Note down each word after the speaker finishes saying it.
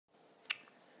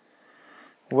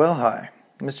Well, hi,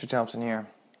 Mr. Thompson here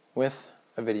with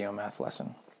a video math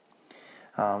lesson.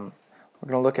 We're going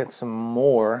to look at some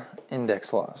more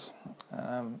index laws.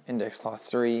 Index law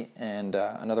 3 and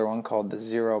another one called the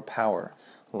zero power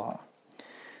law.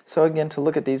 So again, to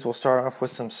look at these, we'll start off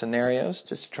with some scenarios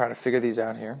just to try to figure these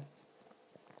out here.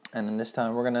 And then this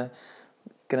time we're going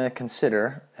to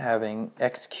consider having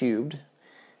x cubed,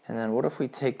 and then what if we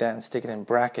take that and stick it in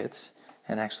brackets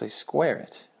and actually square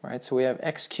it, right? So we have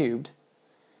x cubed,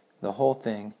 the whole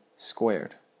thing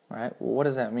squared, right? Well, what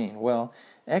does that mean? Well,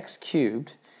 x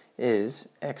cubed is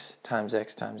x times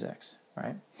x times x,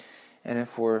 right? And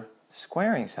if we're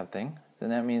squaring something, then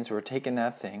that means we're taking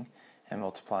that thing and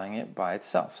multiplying it by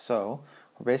itself. So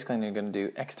we're basically going to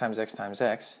do x times x times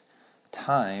x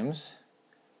times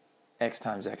x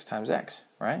times x times x,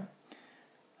 right?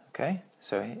 Okay,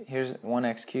 so here's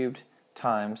 1x cubed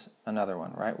times another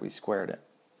one, right? We squared it,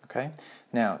 okay?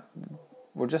 Now,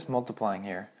 we're just multiplying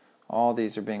here. All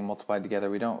these are being multiplied together.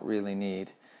 We don't really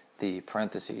need the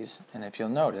parentheses. And if you'll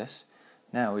notice,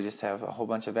 now we just have a whole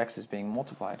bunch of x's being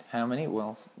multiplied. How many?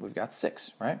 Well, we've got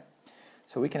 6, right?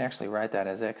 So we can actually write that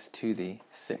as x to the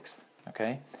 6th,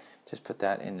 okay? Just put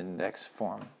that in index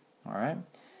form, all right?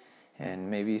 And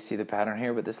maybe you see the pattern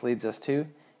here, but this leads us to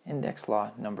index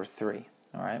law number 3,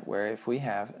 all right? Where if we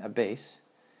have a base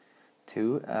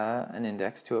to an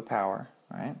index to a power,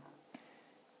 right?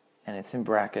 And it's in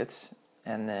brackets,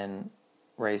 and then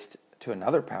raised to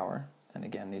another power, and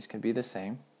again, these can be the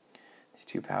same, these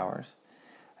two powers,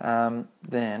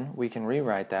 then we can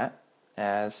rewrite that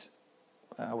as,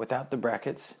 without the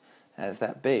brackets, as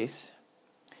that base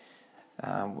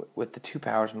with the two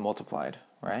powers multiplied,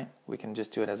 right? We can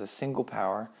just do it as a single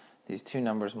power, these two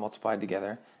numbers multiplied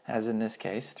together, as in this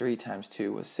case, 3 times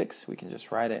 2 was 6. We can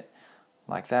just write it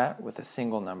like that with a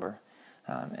single number,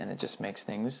 and it just makes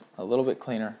things a little bit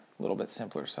cleaner, a little bit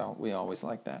simpler, so we always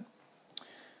like that.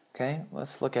 Okay,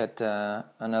 let's look at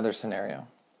another scenario.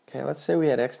 Okay, let's say we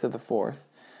had x to the 4th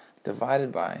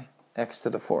divided by x to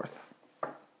the 4th.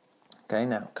 Okay,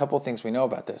 now, a couple of things we know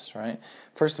about this, right?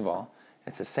 First of all,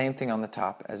 it's the same thing on the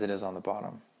top as it is on the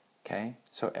bottom. Okay,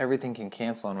 so everything can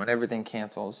cancel, and when everything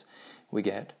cancels, we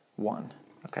get 1.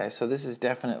 Okay, so this is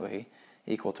definitely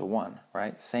equal to 1,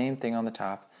 right? Same thing on the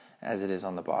top as it is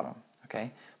on the bottom.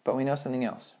 Okay, but we know something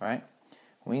else, right?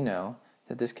 We know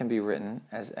that this can be written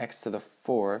as x to the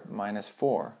 4 minus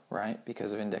 4, right?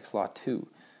 Because of index law 2.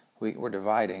 We're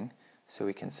dividing, so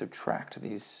we can subtract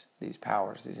these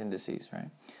powers, these indices, right?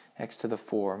 X to the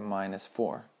 4 minus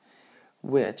 4,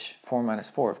 which 4 minus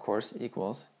 4, of course,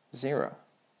 equals 0,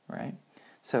 right?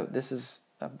 So this is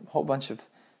a whole bunch of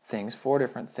things, 4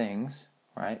 different things,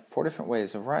 right? 4 different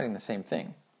ways of writing the same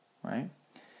thing, right?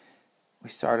 We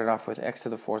started off with x to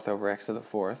the 4th over x to the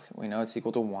 4th. We know it's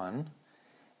equal to 1.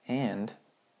 And,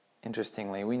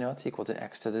 interestingly, we know it's equal to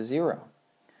x to the 0.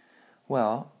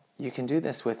 Well, you can do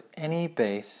this with any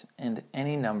base and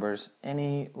any numbers,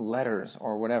 any letters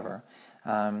or whatever.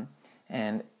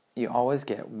 And you always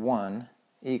get 1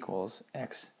 equals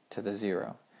x to the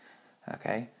 0.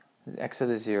 Okay? X to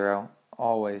the 0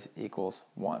 always equals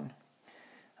 1.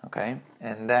 Okay?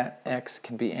 And that x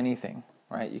can be anything,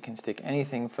 right? You can stick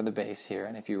anything for the base here,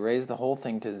 and if you raise the whole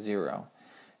thing to 0,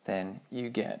 then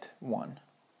you get 1.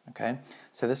 Okay?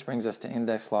 So this brings us to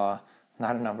index law,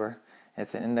 not a number.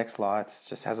 It's an index law. It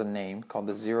just has a name called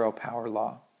the zero power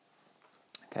law.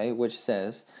 Okay? Which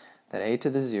says that a to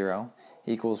the 0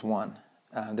 equals 1.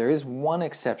 There is one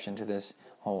exception to this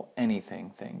whole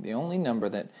anything thing. The only number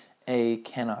that a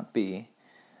cannot be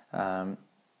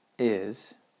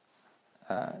is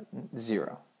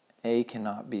 0. A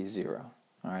cannot be 0.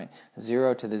 All right,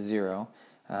 0 to the 0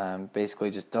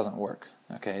 basically just doesn't work.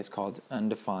 Okay, it's called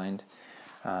undefined,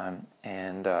 yeah,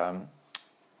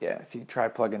 if you try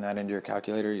plugging that into your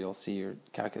calculator, you'll see your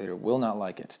calculator will not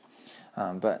like it.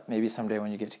 But maybe someday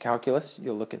when you get to calculus,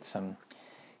 you'll look at some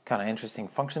kind of interesting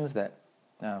functions that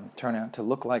turn out to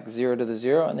look like 0 to the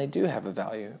 0, and they do have a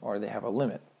value, or they have a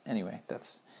limit. Anyway,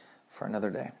 that's for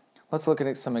another day. Let's look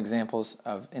at some examples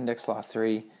of index law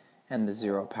 3 and the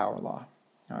zero power law.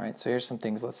 All right, so here's some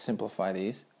things. Let's simplify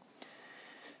these.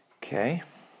 Okay,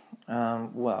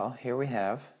 well, here we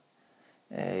have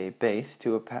a base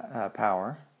to a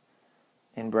power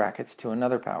in brackets to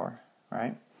another power,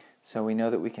 right? So we know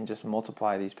that we can just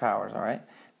multiply these powers, all right?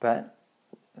 But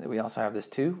we also have this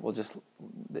 2. We'll just,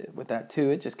 with that 2,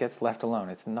 it just gets left alone.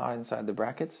 It's not inside the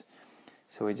brackets,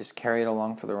 so we just carry it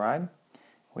along for the ride.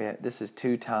 This is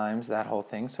 2 times that whole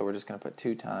thing, so we're just going to put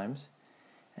 2 times,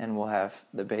 and we'll have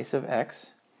the base of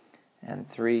x, and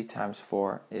 3 times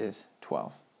 4 is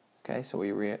 12. Okay, so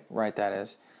we write that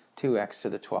as 2x to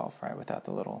the 12, right, without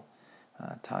the little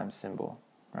times symbol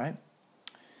right?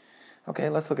 Okay,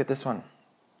 let's look at this one.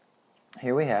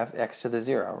 Here we have x to the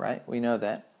 0, right? We know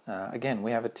that. Again,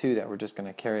 we have a 2 that we're just going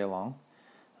to carry along,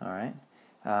 all right?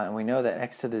 And we know that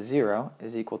x to the 0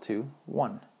 is equal to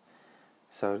 1.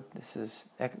 So this is,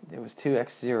 it was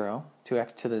 2x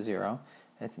to the 0.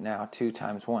 It's now 2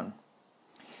 times 1.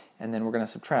 And then we're going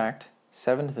to subtract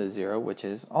 7 to the 0, which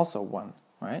is also 1,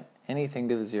 right? Anything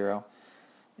to the 0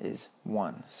 is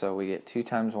 1. So we get 2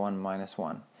 times 1 minus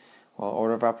 1. Well,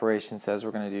 order of operations says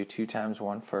we're going to do 2 times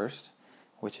 1 first,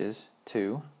 which is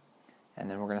 2. And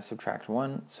then we're going to subtract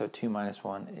 1, so 2 minus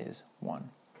 1 is 1.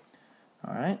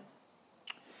 All right?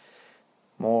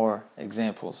 More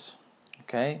examples.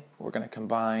 Okay? We're going to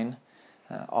combine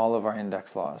all of our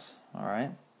index laws. All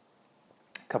right?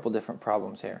 A couple different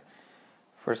problems here.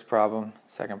 First problem,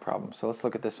 second problem. So let's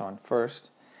look at this one. First,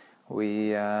 we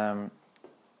have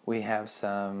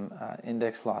some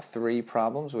index law 3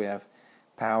 problems. We have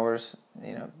powers,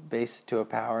 base to a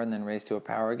power and then raised to a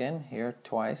power again here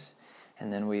twice,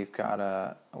 and then we've got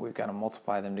to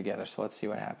multiply them together. So let's see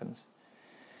what happens.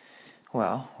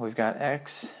 Well, we've got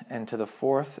x and to the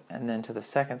 4th and then to the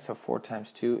 2nd, so 4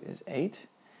 times 2 is 8,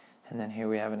 and then here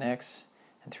we have an x,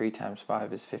 and 3 times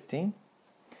 5 is 15.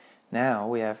 Now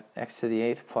we have x to the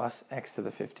 8th plus x to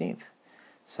the 15th.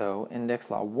 So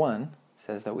index law 1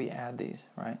 says that we add these,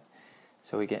 right?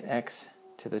 So we get x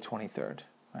to the 23rd,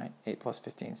 right? 8 plus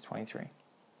 15 is 23.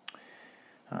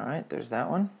 All right, there's that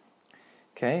one.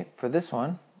 Okay, for this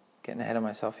one, getting ahead of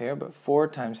myself here, but 4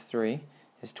 times 3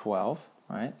 is 12,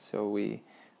 right? So we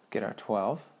get our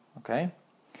 12, okay?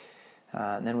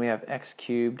 And then we have x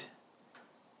cubed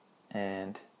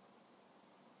and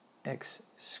x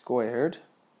squared.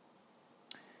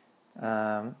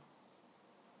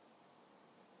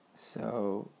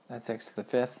 So that's x to the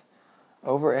 5th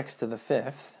over x to the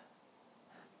 5th.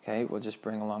 Okay, we'll just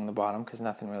bring along the bottom because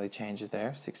nothing really changes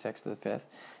there. 6x to the 5th.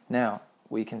 Now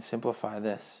we can simplify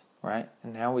this, right?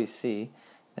 And now we see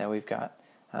that we've got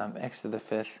x to the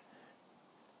 5th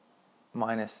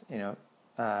minus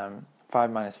 5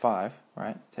 minus 5,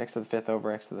 right? It's x to the 5th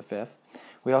over x to the 5th.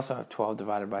 We also have 12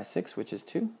 divided by 6, which is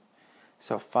 2.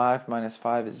 So 5 minus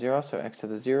 5 is 0, so x to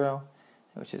the 0,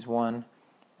 which is 1,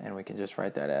 and we can just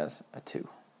write that as a 2.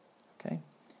 Okay?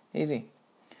 Easy.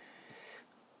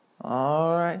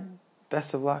 All right.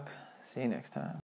 Best of luck. See you next time.